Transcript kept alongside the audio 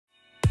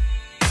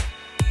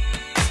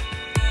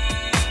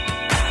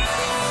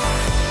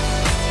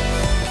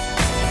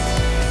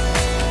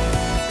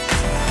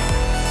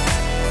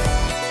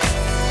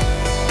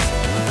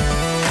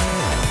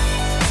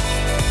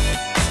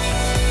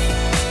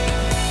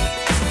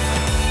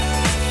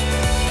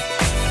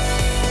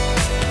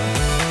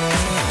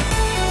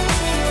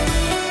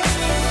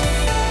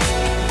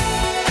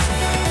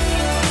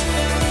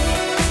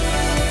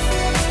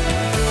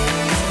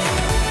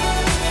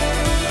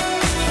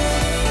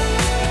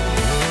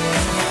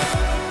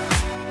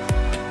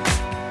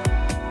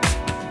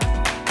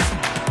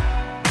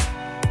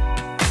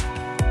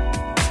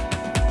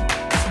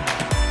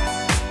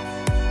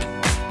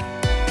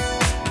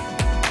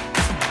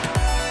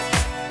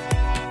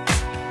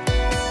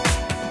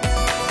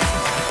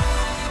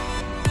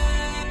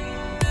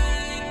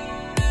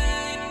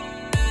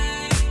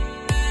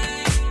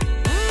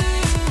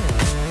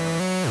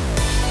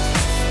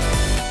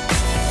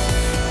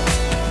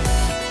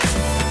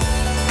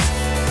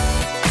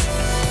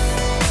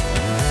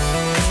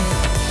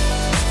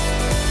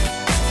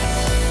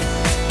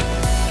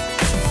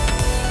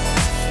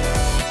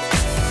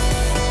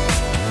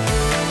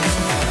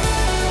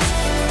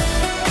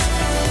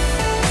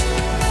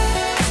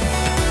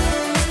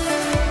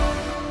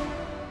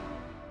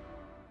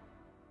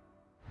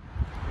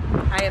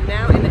I am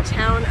now in the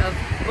town of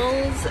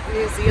Bulls,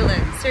 New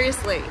Zealand.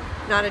 Seriously,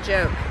 not a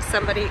joke.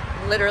 Somebody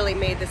literally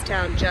made this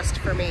town just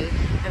for me,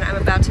 and I'm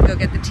about to go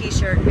get the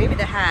t-shirt, maybe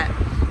the hat,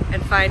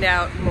 and find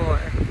out more.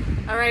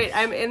 All right,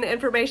 I'm in the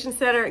information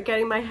center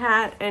getting my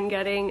hat and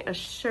getting a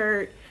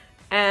shirt,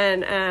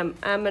 and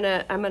I'm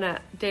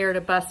gonna dare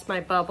to bust my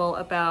bubble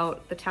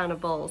about the town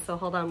of Bulls. So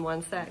hold on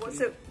one sec.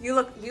 So you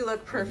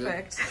look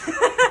perfect.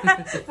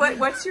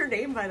 What's your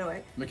name, by the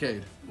way?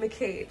 McCade.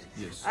 McCade.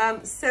 Yes.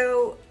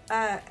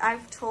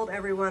 I've told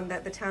everyone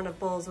that the town of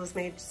Bulls was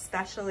made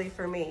specially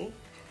for me,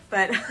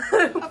 but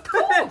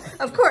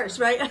of course,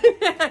 right?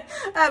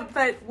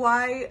 But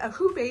why?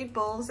 Who made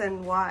Bulls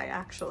and why,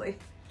 actually?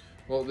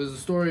 Well, there's a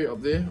story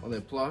up there on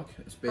that plaque.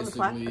 It's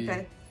basically on the plaque?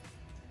 Okay.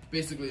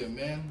 Basically a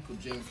man called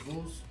James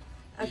Bulls.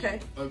 Okay.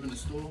 He opened a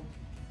store,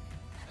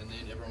 and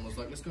then everyone was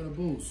like, let's go to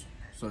Bulls.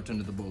 So I turned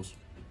to the Bulls.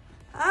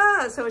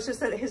 Ah, so it's just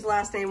that his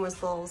last name was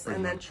Bulls.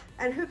 Pretty much.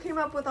 And who came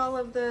up with all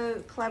of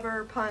the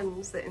clever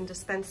puns, the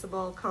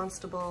indispensable,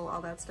 constable,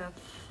 all that stuff?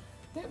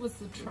 That was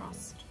the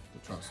trust. The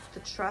trust. The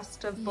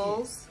trust of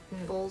Bulls? Yeah.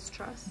 Bulls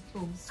Trust?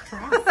 Bulls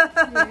Trust,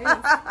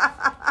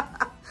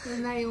 yes.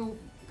 And they all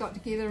got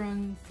together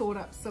and thought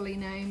up silly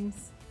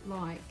names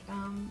like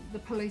the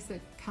police are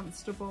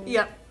constable.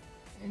 Yep.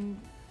 And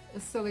the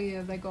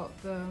sillier they got,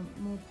 the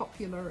more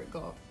popular it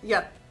got.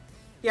 Yep.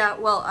 Yeah,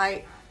 well,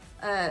 I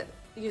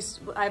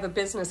have a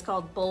business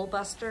called Bull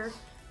Buster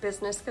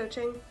Business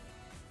Coaching,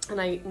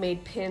 and I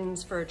made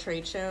pins for a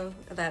trade show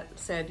that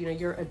said, you know,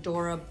 you're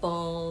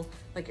adorable,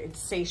 like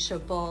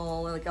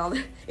insatiable, like all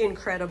the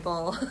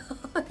incredible.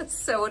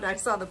 So when I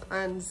saw the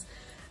puns,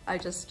 I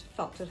just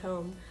felt at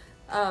home.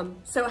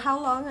 So how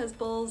long has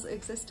Bulls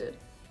existed?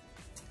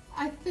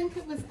 I think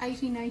it was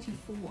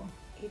 1884.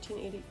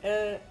 1880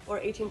 or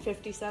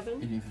 1857?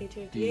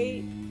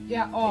 1858?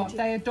 Yeah,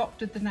 they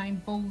adopted the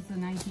name Bulls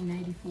in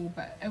 1884,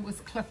 but it was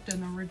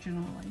Clifton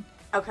originally.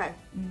 Okay,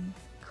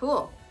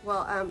 cool.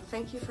 Well,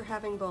 thank you for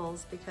having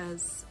Bulls,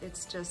 because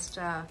it's just,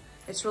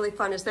 it's really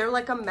fun. Is there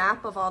like a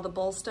map of all the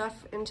bull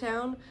stuff in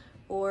town,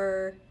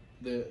 or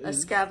a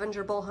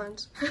scavenger bull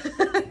hunt?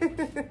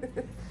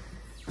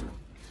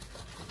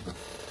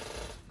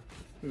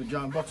 We have a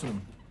giant box on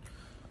them.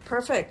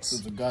 Perfect.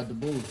 There's a guide to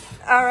Bulls.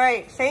 All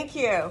right, thank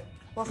you.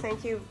 Well,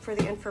 thank you for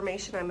the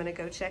information. I'm gonna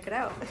go check it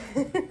out.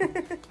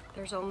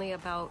 There's only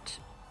about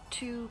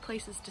 2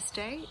 places to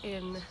stay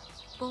in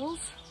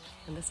Bulls,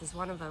 and this is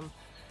one of them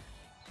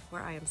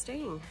where I am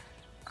staying.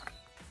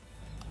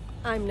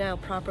 I'm now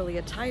properly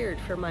attired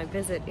for my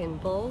visit in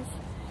Bulls,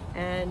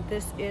 and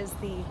this is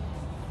the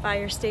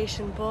Fire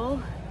Station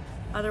Bull,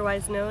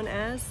 otherwise known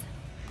as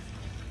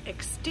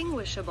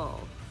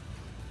Extinguish-a-Bull.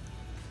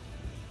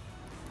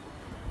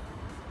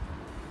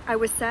 I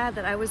was sad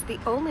that I was the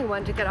only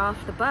one to get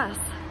off the bus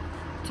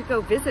to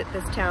go visit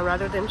this town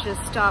rather than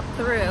just stop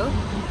through.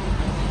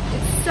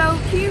 It's so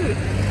cute.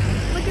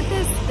 Look at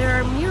this,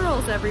 there are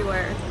murals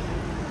everywhere.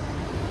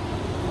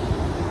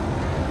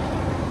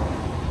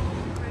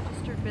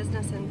 Registered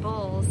business in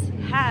Bulls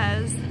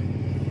has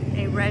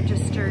a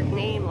registered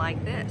name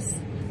like this.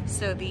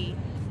 So the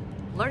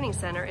learning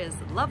center is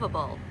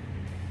Lovable.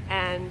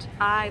 And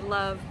I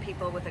love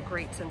people with a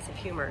great sense of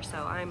humor, so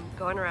I'm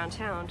going around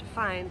town to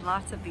find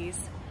lots of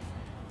these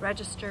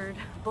registered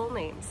bull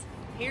names.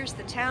 Here's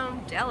the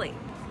town deli.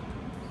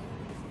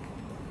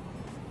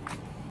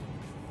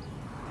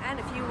 And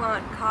if you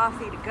want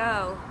coffee to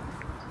go,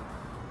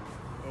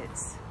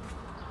 it's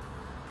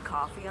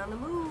coffee on the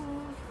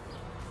move.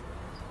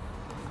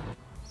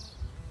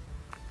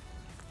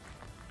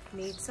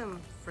 Need some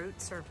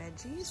fruits or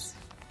veggies?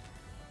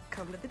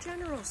 Come to the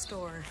general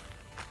store.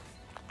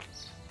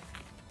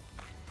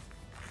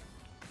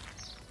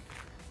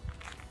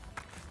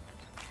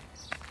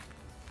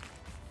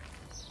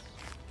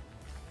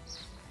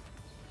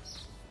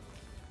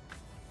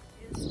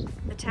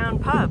 The town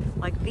pub,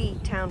 like the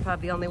town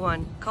pub, the only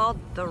one, called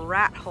the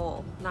Rat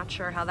Hole. Not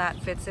sure how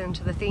that fits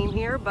into the theme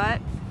here,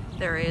 but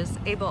there is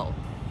a bull.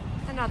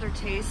 Another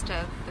taste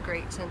of the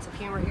great sense of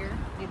humor here.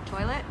 Need a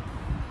toilet,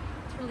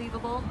 it's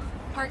relievable.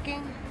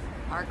 Parking,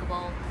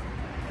 parkable.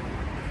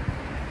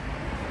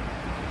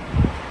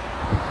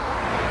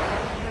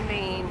 The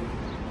main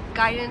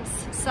guidance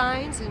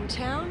signs in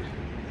town.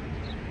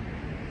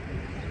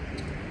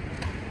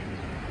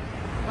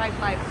 Right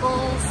by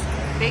Bulls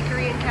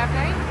Bakery and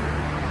Cafe.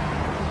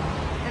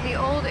 The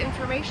old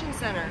information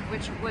center,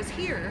 which was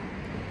here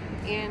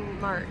in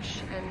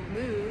March and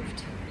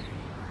moved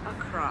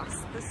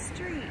across the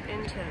street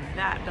into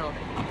that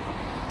building.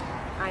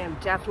 I am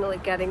definitely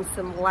getting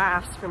some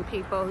laughs from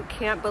people who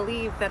can't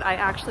believe that I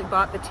actually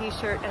bought the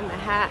t-shirt and the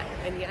hat,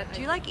 and yet.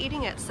 Do you like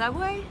eating at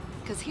Subway?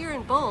 Because here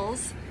in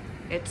Bulls,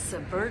 it's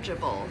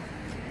submergible.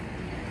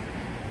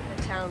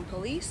 The town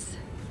police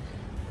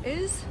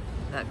is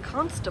the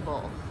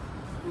constable.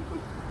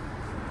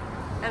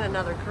 And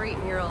another great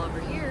mural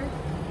over here.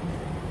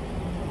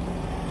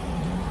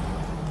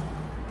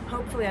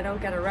 Hopefully I don't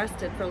get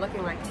arrested for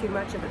looking like too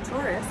much of a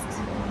tourist.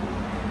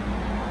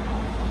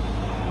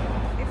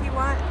 If you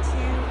want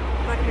to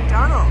go to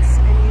McDonald's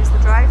and use the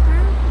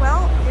drive-thru,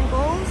 well, in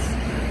Bulls,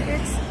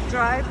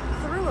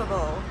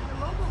 drive-throughable. The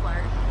mobile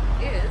mart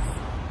is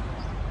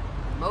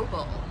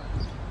mobile.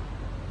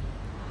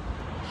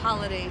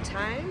 Holiday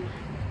time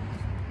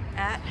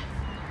at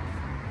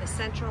the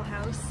Central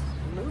House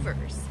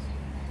Movers.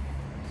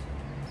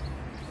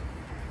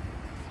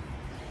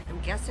 I'm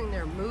guessing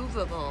they're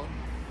movable.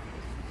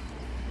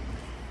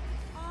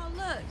 Oh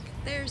look,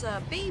 there's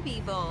a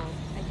baby bull.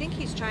 I think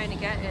he's trying to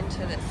get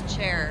into this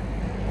chair.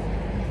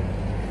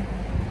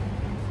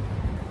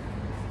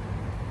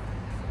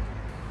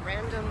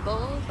 Random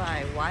Bull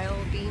by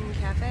Wild Bean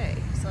Cafe.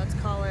 So let's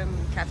call him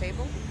Cafe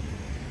Bull.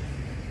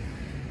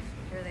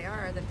 Here they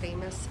are, the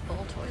famous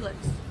bull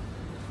toilets.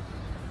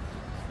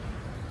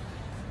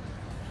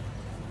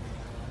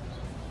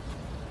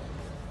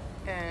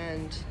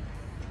 And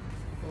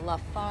La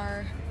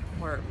Far,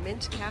 or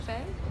Mint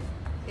Cafe,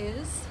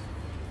 is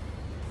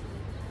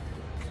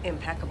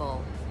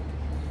impeccable.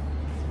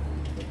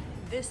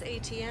 This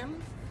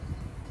ATM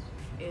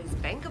is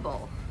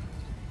bankable.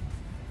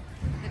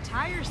 The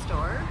tire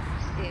store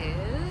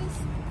is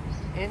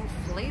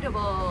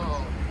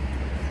inflatable.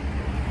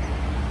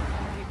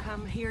 If you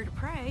come here to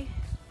pray,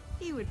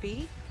 you would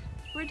be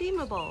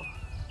redeemable.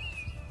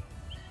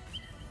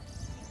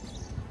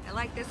 I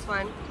like this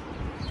one.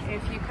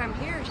 If you come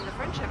here to the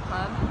Friendship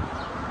Club,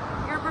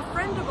 you're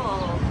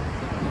befriendable.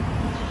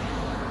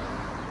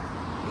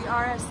 The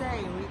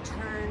RSA,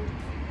 Return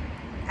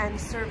and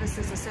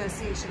Services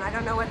Association. I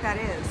don't know what that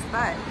is,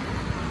 but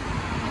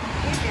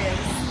it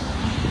is,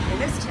 in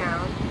this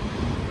town,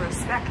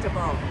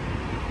 respectable.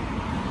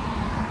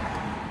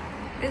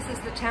 This is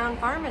the town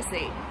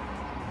pharmacy,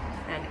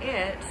 and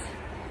it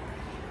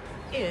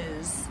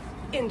is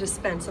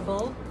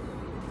indispensable.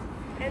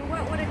 And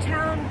what would a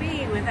town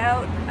be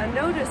without a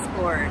notice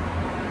board?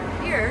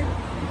 Here,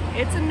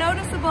 it's a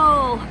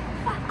noticeable.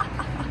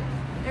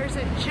 There's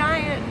a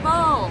giant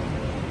bull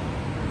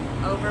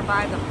over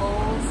by the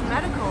Bulls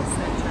Medical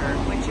Center,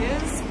 which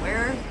is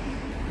where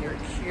you're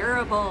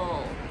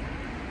curable.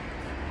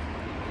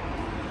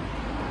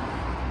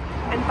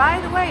 And by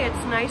the way,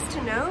 it's nice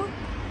to know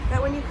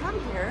that when you come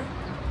here,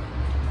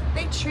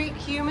 they treat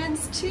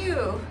humans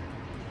too.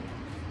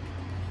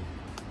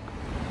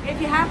 If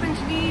you happen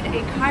to need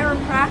a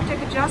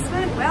chiropractic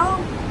adjustment,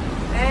 well,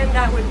 then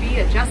that would be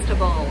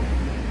adjustable.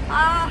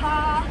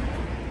 Aha!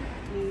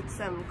 Need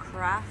some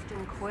craft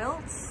and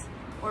quilts?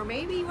 Or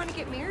maybe you want to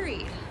get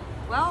married?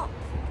 Well,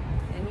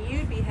 then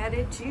you'd be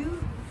headed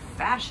to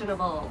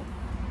Fashionable.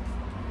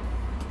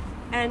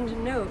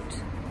 And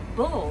note,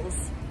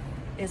 Bulls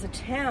is a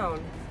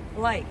town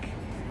like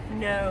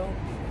no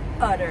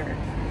other.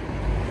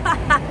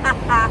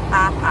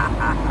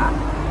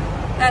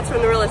 That's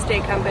from the real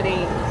estate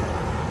company.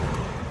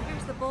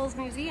 Here's the Bulls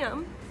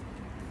Museum,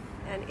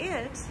 and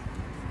it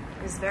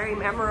is very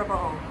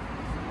memorable.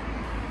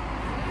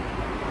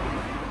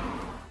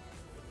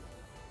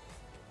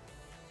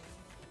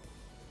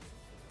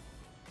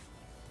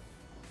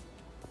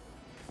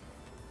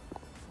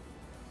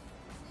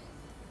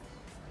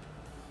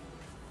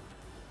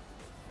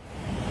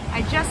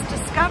 I just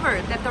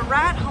discovered that the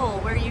rat hole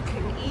where you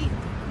can eat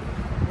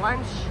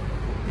lunch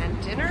and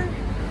dinner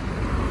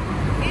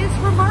is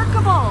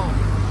remarkable.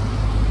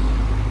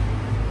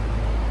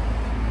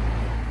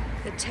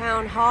 The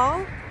town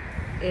hall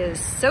is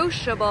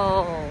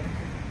sociable.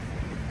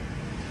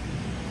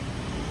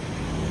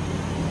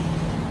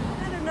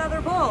 And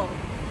another bull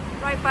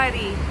right by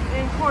the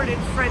imported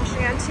French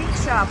antique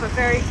shop, a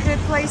very good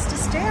place to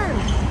stand.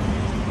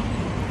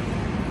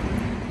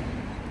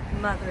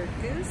 Mother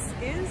Goose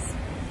is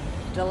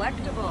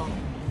delectable.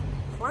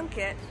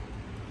 Plunkett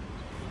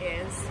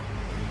is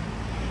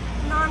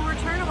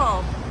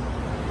non-returnable.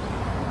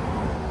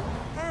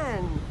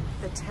 And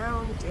the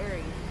town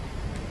dairy.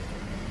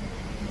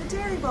 The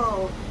Dairy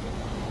Bowl,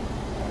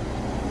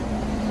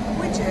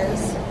 which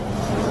is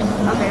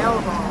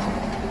available.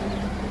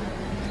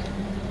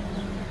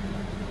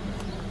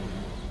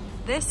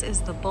 This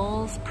is the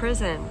Bull's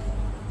prison.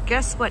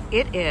 Guess what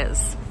it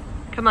is?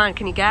 Come on,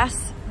 can you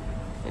guess?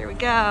 Here we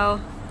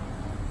go.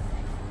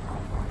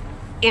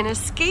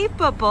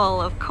 Inescapable,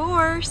 of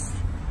course.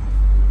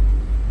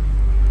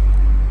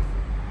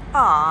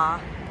 Ah,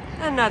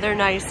 another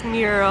nice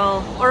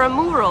mural, or a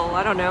mural,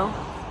 I don't know.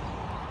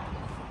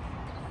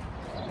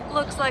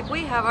 Looks like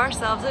we have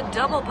ourselves a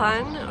double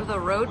pun. The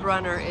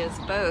Roadrunner is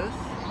both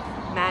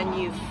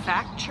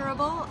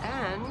manufacturable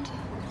and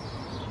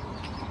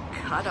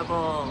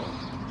cuttable.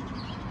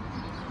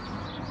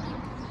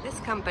 This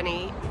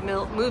company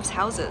moves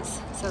houses,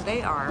 so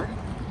they are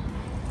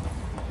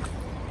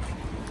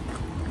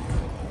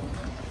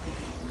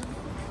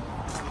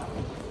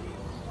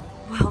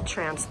well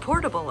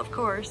transportable, of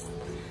course.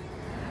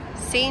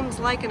 Seems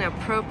like an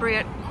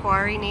appropriate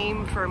quarry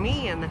name for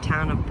me in the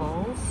town of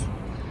Bulls.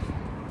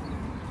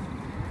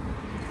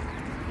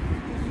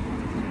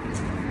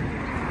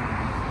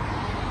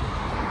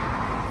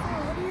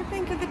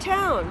 Of the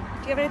town.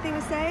 Do you have anything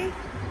to say?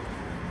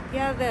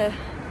 Yeah, the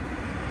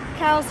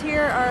cows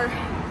here are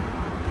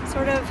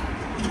sort of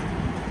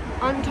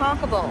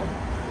untalkable.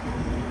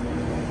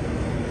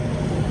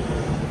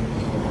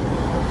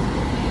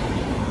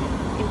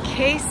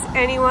 case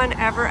anyone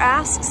ever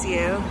asks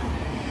you,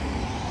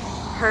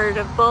 heard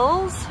of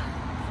bulls?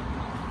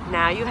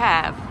 Now you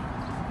have.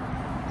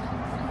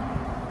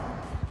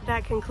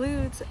 That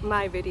concludes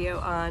my video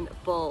on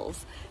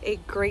Bulls. A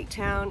great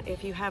town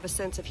if you have a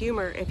sense of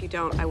humor. If you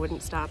don't, I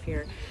wouldn't stop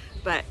here.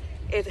 But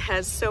it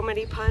has so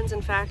many puns.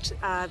 In fact,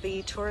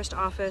 the tourist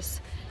office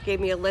gave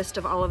me a list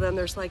of all of them.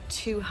 There's like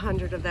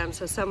 200 of them,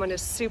 so someone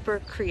is super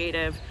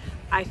creative.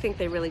 I think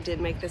they really did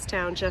make this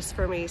town just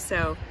for me.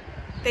 So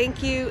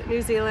thank you,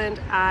 New Zealand.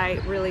 I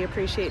really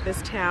appreciate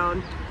this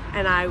town,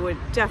 and I would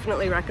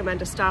definitely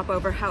recommend a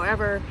stopover.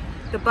 However,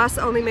 the bus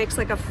only makes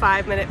like a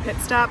 5-minute pit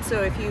stop,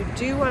 so if you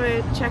do want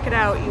to check it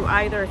out, you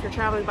either, if you're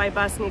traveling by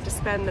bus, need to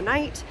spend the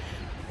night,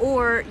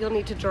 or you'll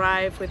need to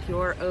drive with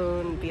your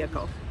own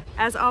vehicle.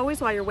 As always,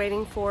 while you're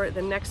waiting for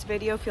the next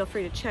video, feel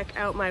free to check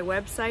out my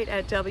website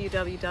at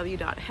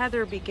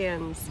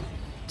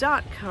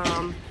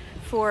www.heatherbegins.com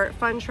for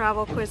fun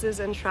travel quizzes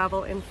and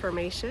travel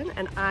information,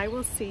 and I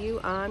will see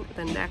you on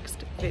the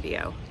next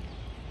video.